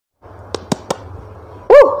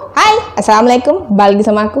Assalamualaikum, balik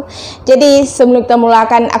sama aku. Jadi sebelum kita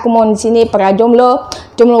mulakan, aku mau di sini para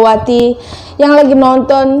jomlowati yang lagi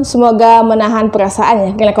nonton, semoga menahan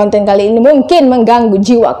perasaannya karena konten kali ini mungkin mengganggu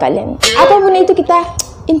jiwa kalian. Apapun itu, kita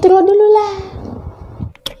intro dulu lah.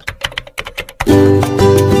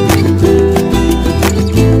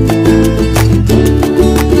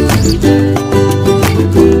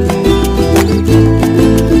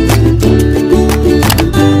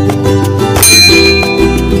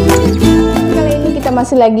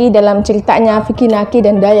 Masih lagi dalam ceritanya Vicky, Naki,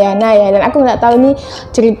 dan Dayana ya. Dan aku nggak tahu nih,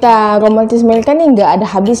 cerita romantis mereka nih nggak ada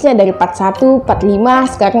habisnya. Dari part 1, part 5,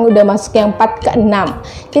 sekarang udah masuk yang part ke-6.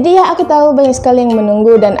 Jadi ya aku tahu banyak sekali yang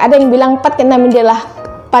menunggu. Dan ada yang bilang part ke-6 ini adalah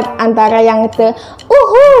part antara yang aka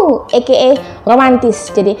romantis.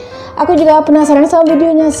 Jadi aku juga penasaran sama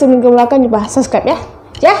videonya. Sebelum kita coba subscribe ya.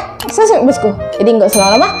 Ya, subscribe bosku. Jadi nggak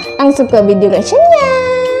usah lama, langsung ke video reactionnya.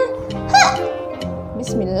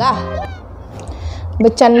 Bismillah.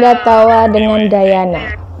 Bercanda tawa dengan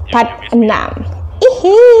Dayana part 6.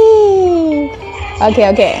 Oke.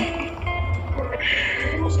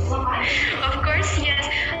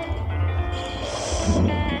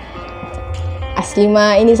 Asli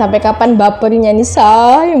mah ini sampai kapan bapernya nih,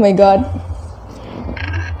 say? Oh my god.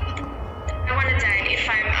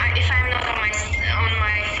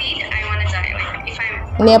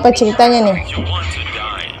 Ini apa ceritanya nih?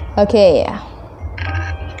 Oke ya.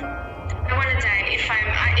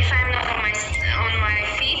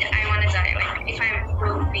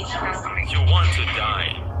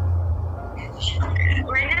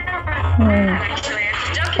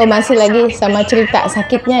 Oh, masih lagi sama cerita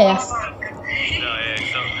sakitnya ya.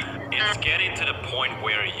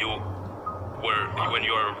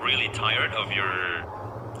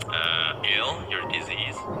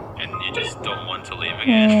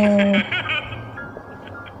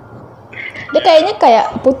 Dia kayaknya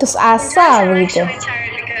kayak putus asa begitu.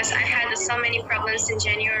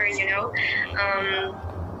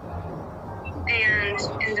 And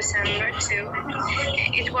in December too,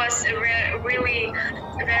 it was a really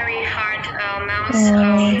very hard month.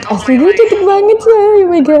 Asli dia cantik banget sih, oh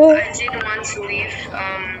my god. I didn't want to leave.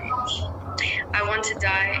 I want to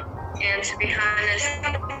die, and to be honest,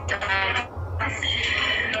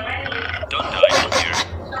 don't die here.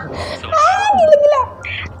 Gila.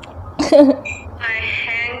 I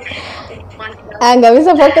hang. Nggak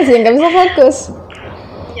bisa fokus ya, nggak bisa fokus.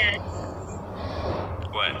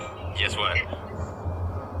 Yes, what?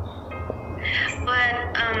 But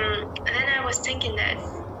then I was thinking that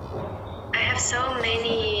I have so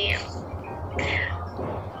many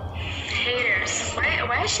haters.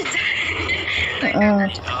 Why should I? Like, I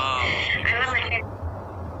love my hair.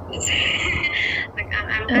 Like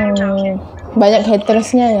I'm joking. Banyak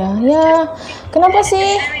hatersnya ya. Ya, kenapa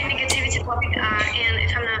sih? Very negativity topic. And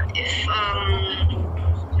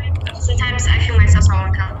sometimes I feel myself so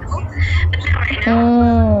uncomfortable. But not right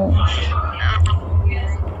now.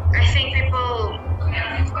 I think people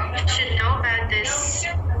should know about this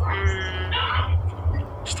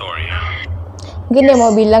story. Mungkin dia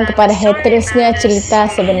mau bilang kepada hatersnya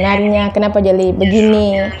cerita sebenarnya kenapa jadi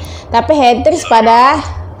begini. Tapi haters pada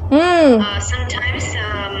sometimes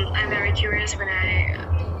I'm very curious when I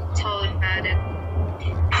told about it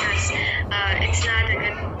because it's not a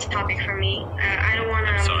good topic for me. I don't want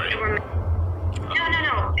to.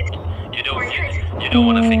 No. You don't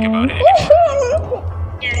want to think about it.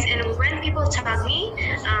 Yes, and when people tell me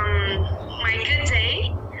my good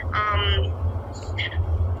day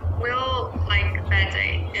will like bad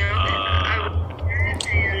day, you know,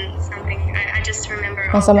 and something. I just remember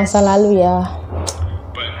masa-masa lalu ya.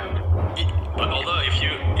 But although if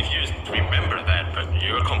you remember that, but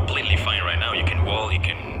you're completely fine right now. You can walk, you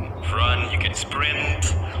can run, you can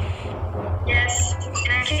sprint. Yes,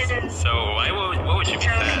 and I can. So what would you be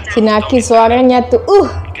that? Si Naki suaranya tuh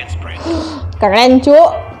keren cu.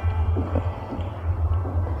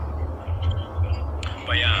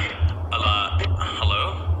 But yeah, hello?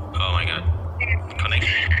 Oh my god.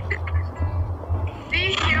 Connection. Do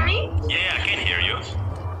you hear me? Yeah, I can hear you.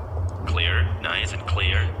 Clear, nice and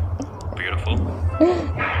clear. Beautiful.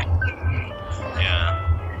 Yeah.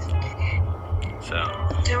 So.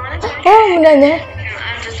 Do you want to try? Oh, menanya.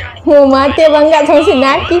 I'm just joking. Mau mati apa enggak sama si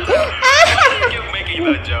Naki? You're making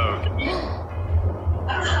that joke.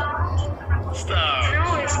 Stop.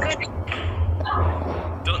 No, it's good.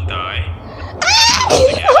 Don't die.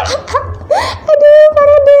 Aduh,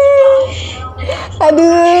 parah deh.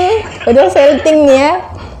 Aduh, udah setting nih ya.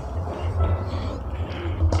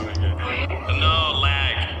 No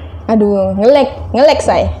lag. Aduh, ngelek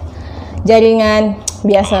say. Jaringan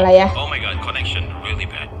biasalah ya. Oh my god, connection really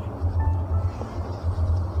bad.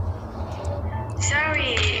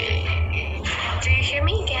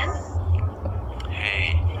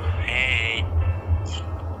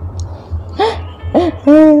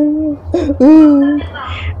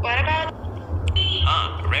 What about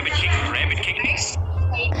Rabbit kidney.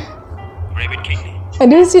 Rabbit kidney.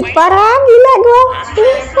 Aduh, sweet parah, gila gua.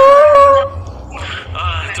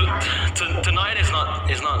 Tonight is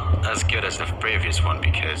not as good as the previous one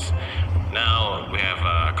because now we have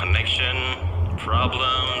connection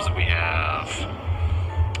problems. We have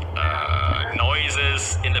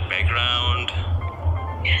noises in the background.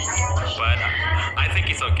 But I think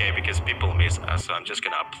it's okay because people miss us, so I'm just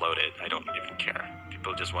gonna upload it. I don't even care.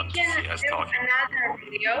 People just want to see us talking. another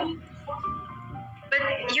video? But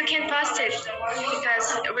you can post it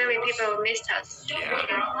because really people missed us. Yeah.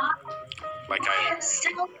 Like So,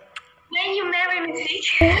 when you marry me,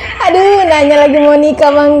 Aduh, nanya lagi mau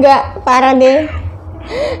nikah apa enggak? Parah deh.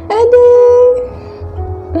 Aduh.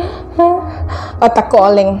 Otakku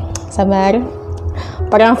oleng. Sabar.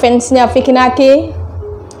 Para fansnya Vicky Naki.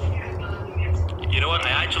 you know what?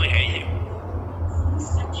 I actually hate you.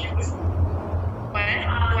 Why?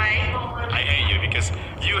 I hate you because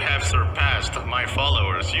you have surpassed my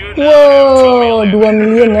followers. You now Wow, have 2 2 million.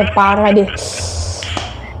 million ya, parah deh. You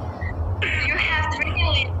have 3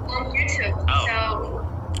 million on YouTube, Oh. so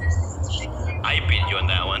I beat you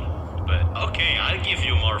on that one. But okay, I'll give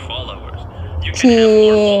you more followers. You can have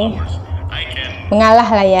more followers. I can. Mengalah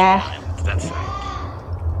lah ya. That's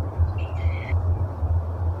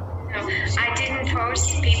no, I didn't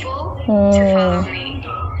force people to follow me.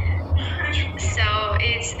 So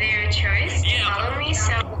it's their choice to Yeah. follow me.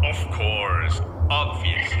 So of course,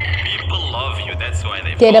 obvious. People love you. That's why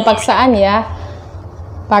they. Tiada follow you. paksaan ya.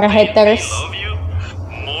 Para They haters. love you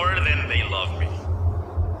more than they love me.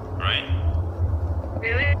 Right?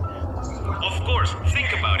 really, Of course. Think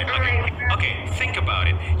about it. Okay, think about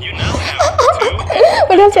it. You now have 2.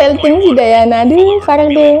 Udah selting si Dayana. Aduh, parah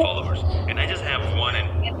deh. followers, and I just have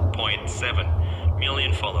 1.7 million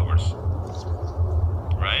followers.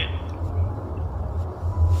 Right?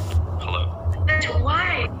 Hello. but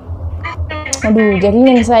why? Aduh,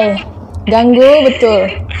 jaringan saya. Ganggu betul.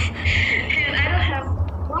 And I don't have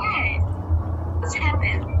why. What's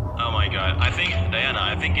happened? Oh my god. I think Dayana,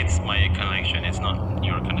 I think it's my connection. It's not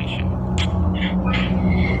your connection.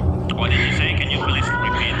 What did you say? Can you please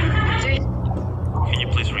repeat? Can you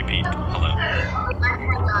please repeat? Hello.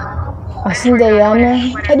 Asli Dayana.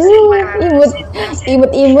 Aduh,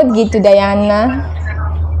 imut gitu Dayana.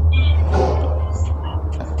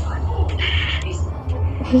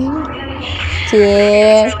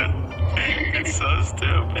 Cie. It's so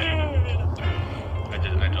stupid. I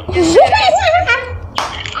don't. Okay,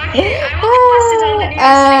 I will post it on the news.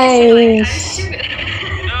 I'm stupid.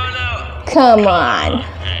 No. Come on.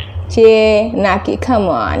 Hey. Cie, Naki, come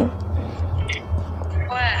on.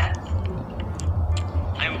 What?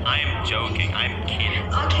 I'm joking. I'm kidding.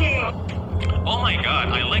 Okay. Oh my god.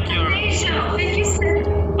 I like your Thank you, sir.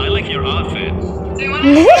 outfit. Do you want to?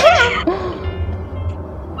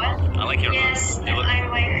 What? I like your Yes, you look, I'm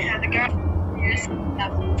like the girl. Yes.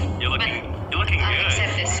 you're looking I'll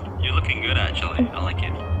accept good. this. You're looking good actually. I like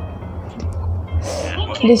it. Yeah,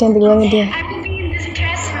 well, Dia cantik banget dia. I will be in this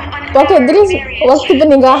dress on Oke, our terus marriage. waktu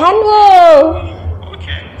pernikahan, wow.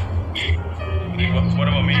 okay. What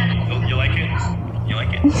about me? You like it? You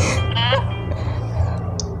like it?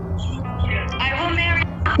 I will marry.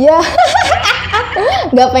 Ya.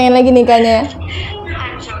 Gak pengen lagi nikahnya.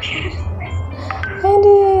 I'm joking.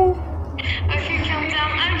 Aduh. Okay, calm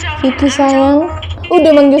down. I'm joking. Vicky sayang.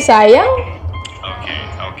 Udah manggil sayang? Okay.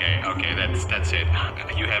 That's it.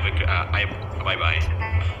 You have a bye bye.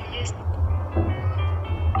 Yes.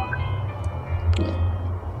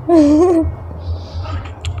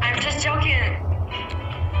 I'm just joking.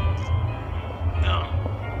 No,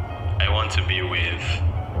 I want to be with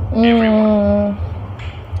everyone.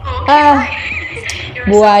 Okay. Ah, You're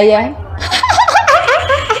buaya.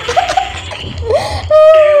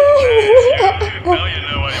 Now you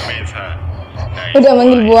know what it means, huh? Nice. Udah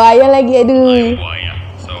manggil buaya lagi, aduh. Buaya.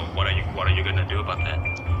 So what are you gonna do about that?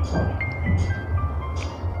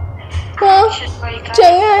 Hah? Should break up.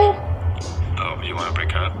 Jangan. Oh, you wanna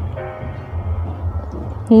break up?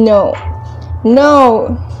 No.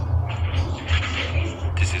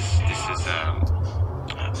 This is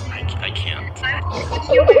I can't. I will put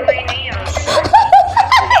you in my nails.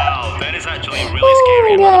 Wow, that is actually really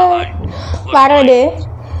scary. I'm not gonna lie. Look, Parah deh.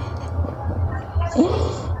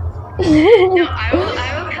 No, I will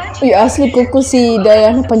cut you. Ih, asli kuku si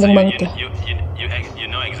Dayana panjang so banget ya. you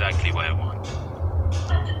know exactly what I want.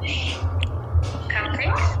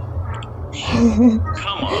 Cupcakes?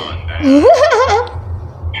 Come on, man.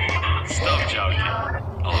 Stop joking.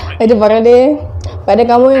 Already. Aduh, parah deh. Pada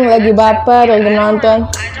kamu yang lagi baper, lagi nonton. I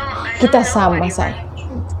don't Kita know sama, anyone. say.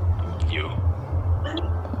 You.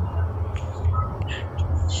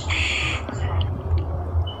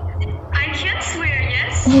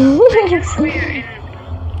 can swear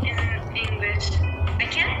in English. I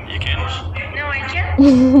can? You can. No, I can't.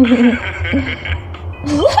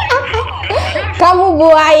 Kamu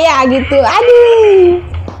buaya gitu. Aduh.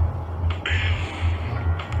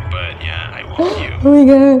 But yeah, I want you. Oh my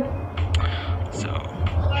god. So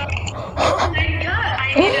Oh my god,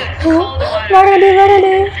 I need a cold water. Marah deh.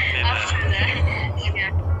 After that. Yeah.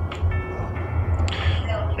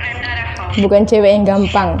 I'm not at home. Bukan cewek yang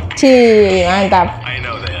gampang. Cih, mantap. I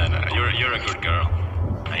know Dayana. You're a good girl.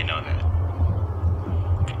 I know that.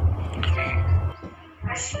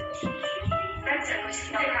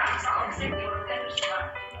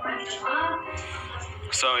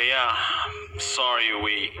 So yeah, sorry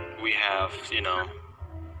we have,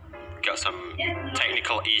 got some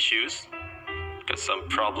technical issues, got some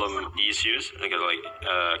problem issues, like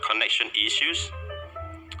connection issues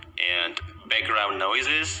and background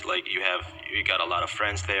noises, like you got a lot of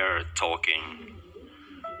friends there talking,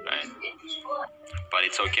 right? But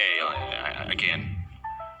it's okay, again.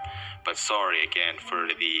 But sorry again for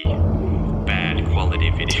the bad quality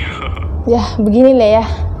video. Ya, beginilah ya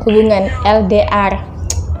hubungan LDR.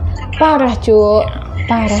 Parah, cu.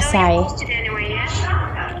 Parah, say. Post it anyway, yeah?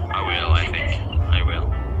 I think I will.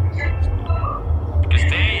 Because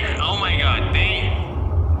oh my god,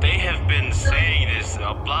 they have been saying this,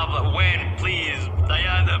 blah blah, when, please,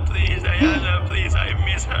 Dayana, I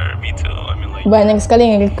miss her, me too. I mean, like, Banyak sekali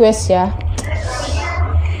yang request ya.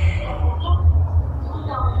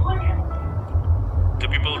 do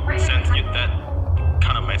people send you that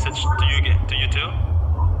kind of message to you too,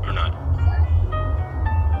 or not?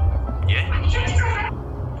 Yeah.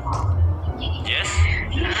 Yes.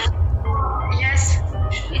 Yes.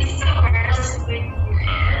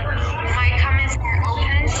 My comments are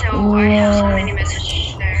open, so I have so many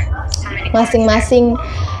messages there. So many Masing-masing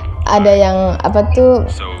ada yang apa tuh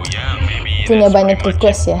So yeah, maybe punya that's banyak pretty much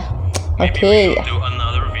request ya. Maybe Oke. we'll do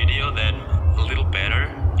another video that a little better,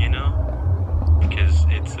 because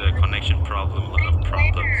it's a connection problem, a lot of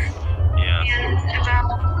problems. Yeah. And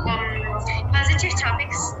about positive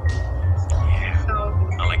topics. So,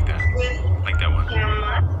 I like that. Like that one.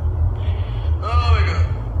 Oh my god.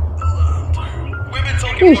 We've been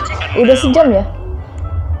talking Wih, for an udah hour. sejam ya?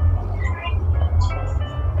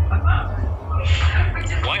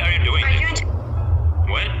 Why are you doing are this? you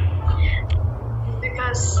What?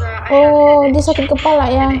 because I Oh, have dia sakit kepala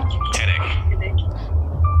ya. Headache.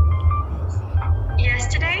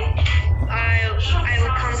 Yesterday, I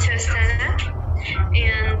will come to Astana,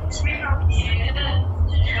 and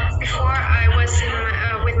before I was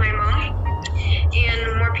with my mom, and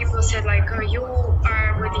more people said like, you are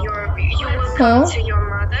with you will come to your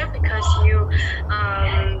mother because you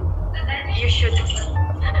should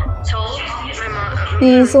told my mom.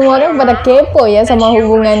 Ih, semua orang pada kepo ya sama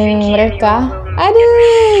hubungan mereka.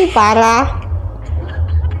 Aduh, parah.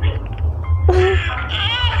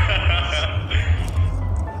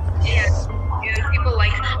 Yeah, people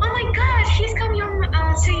like, oh my god, he's coming to her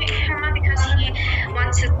mom because he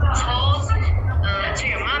wants to tell to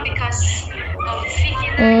your mom because of Vicky.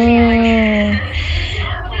 Oh my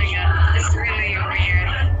god, it's really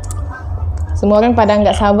weird. Semua orang pada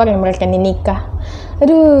nggak sabar yang mereka nikah.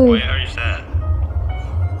 Aduh. Why are you sad?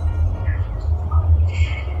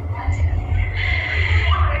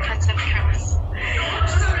 Because of Chris.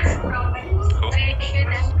 Who? Do you hear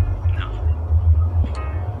that? No.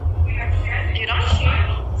 You don't hear?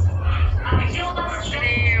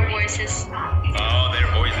 Their voices. Oh, their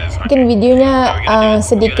voices. Mungkin videonya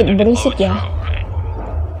sedikit berisik ya.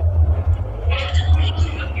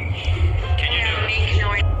 Make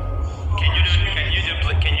noise.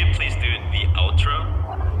 Can you please do the outro?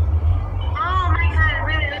 Oh my god,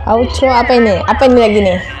 really? Outro apa ini? Apa ini lagi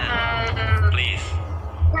nih? Please.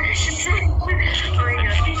 What did she say? Oh my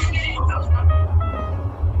god.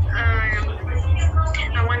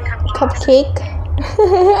 I want cupcake. Cupcake.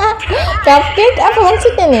 Cupcake apa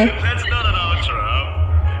maksudnya nih? That's not an outro.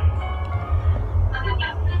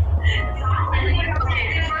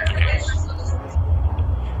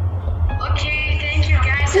 Okay, thank you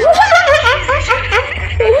guys.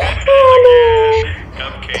 Aduh.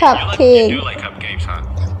 Cupcake. Cupcake. You do like cupcakes, huh?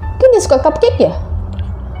 Mungkin dia suka cupcake ya?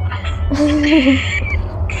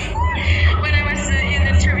 When I was in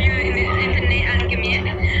the interview in the Angemin,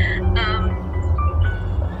 and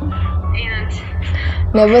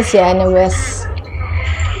Nervous ya, nervous.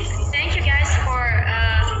 thank you guys for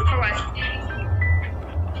what?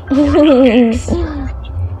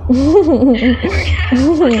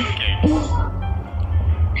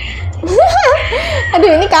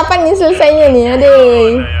 Aduh, ini kapan nih selesainya nih?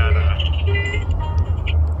 Aduh.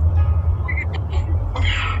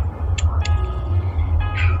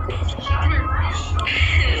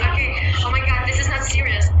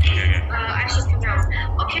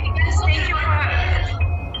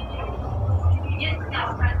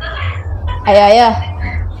 Ayo.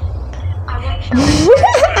 I will kill you.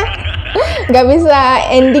 Nggak bisa,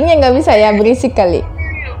 endingnya nggak bisa ya, berisik kali.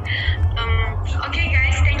 Okay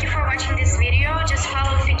guys, thank you for watching this video. Just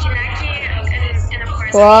follow Fikinaki and of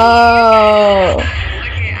course. Wow.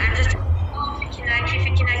 Okay, I'm just follow Fikinaki.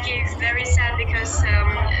 Fikinaki is very sad because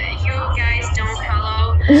you guys don't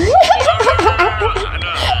follow. I'm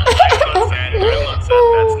not sad.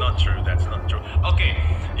 That's not true. Okay,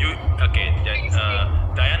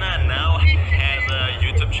 Dayana now has a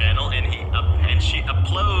YouTube channel and she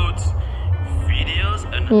uploads videos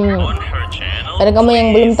on her channel. Ada kamu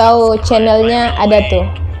yang belum tahu channelnya ada tuh.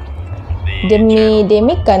 Demi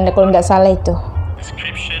kan kalau nggak salah itu.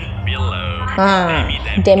 Description below.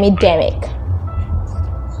 Demi.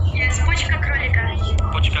 Yes, Почка кролика.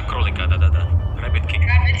 Почка кролика, да. Rabbit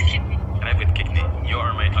kick nih. You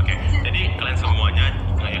are my. Oke. Jadi kalian semuanya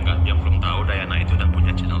yang belum tahu Dayana itu udah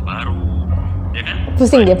punya channel baru, ya kan?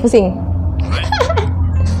 Pusing. Right.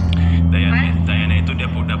 Dayana itu dia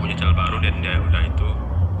udah punya channel baru dan dia udah itu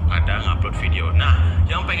ada ngupload video. Nah,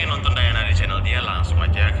 yang pengen nonton Dayana di channel dia langsung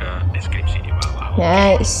aja ke deskripsi di bawah.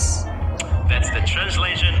 Nice. That's the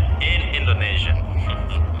translation in Indonesian.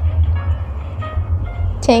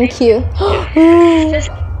 Thank you.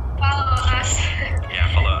 Just follow us. Yeah,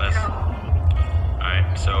 follow us. Alright,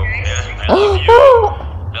 so yeah, I love you.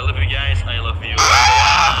 I love you guys. I love you.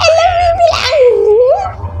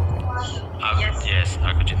 Yes,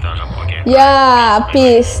 aku cinta kamu. Oke. Ya,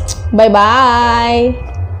 peace. Bye.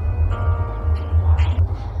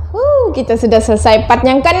 Kita sudah selesai part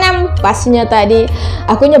yang ke-6. Pastinya tadi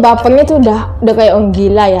akunya bapernya tuh udah kayak orang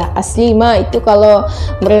gila ya. Asli mah itu kalau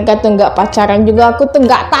mereka tuh nggak pacaran juga aku tuh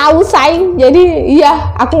nggak tahu say. Jadi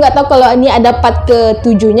iya, aku nggak tahu kalau ini ada part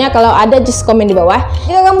ke-7-nya. Kalau ada just komen di bawah.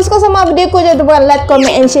 Jika kamu suka sama videoku jangan lupa like,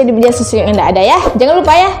 comment, and share di video sosial yang ada ya. Jangan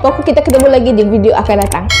lupa ya, pokoknya kita ketemu lagi di video akan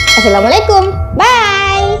datang. Assalamualaikum.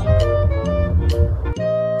 Bye.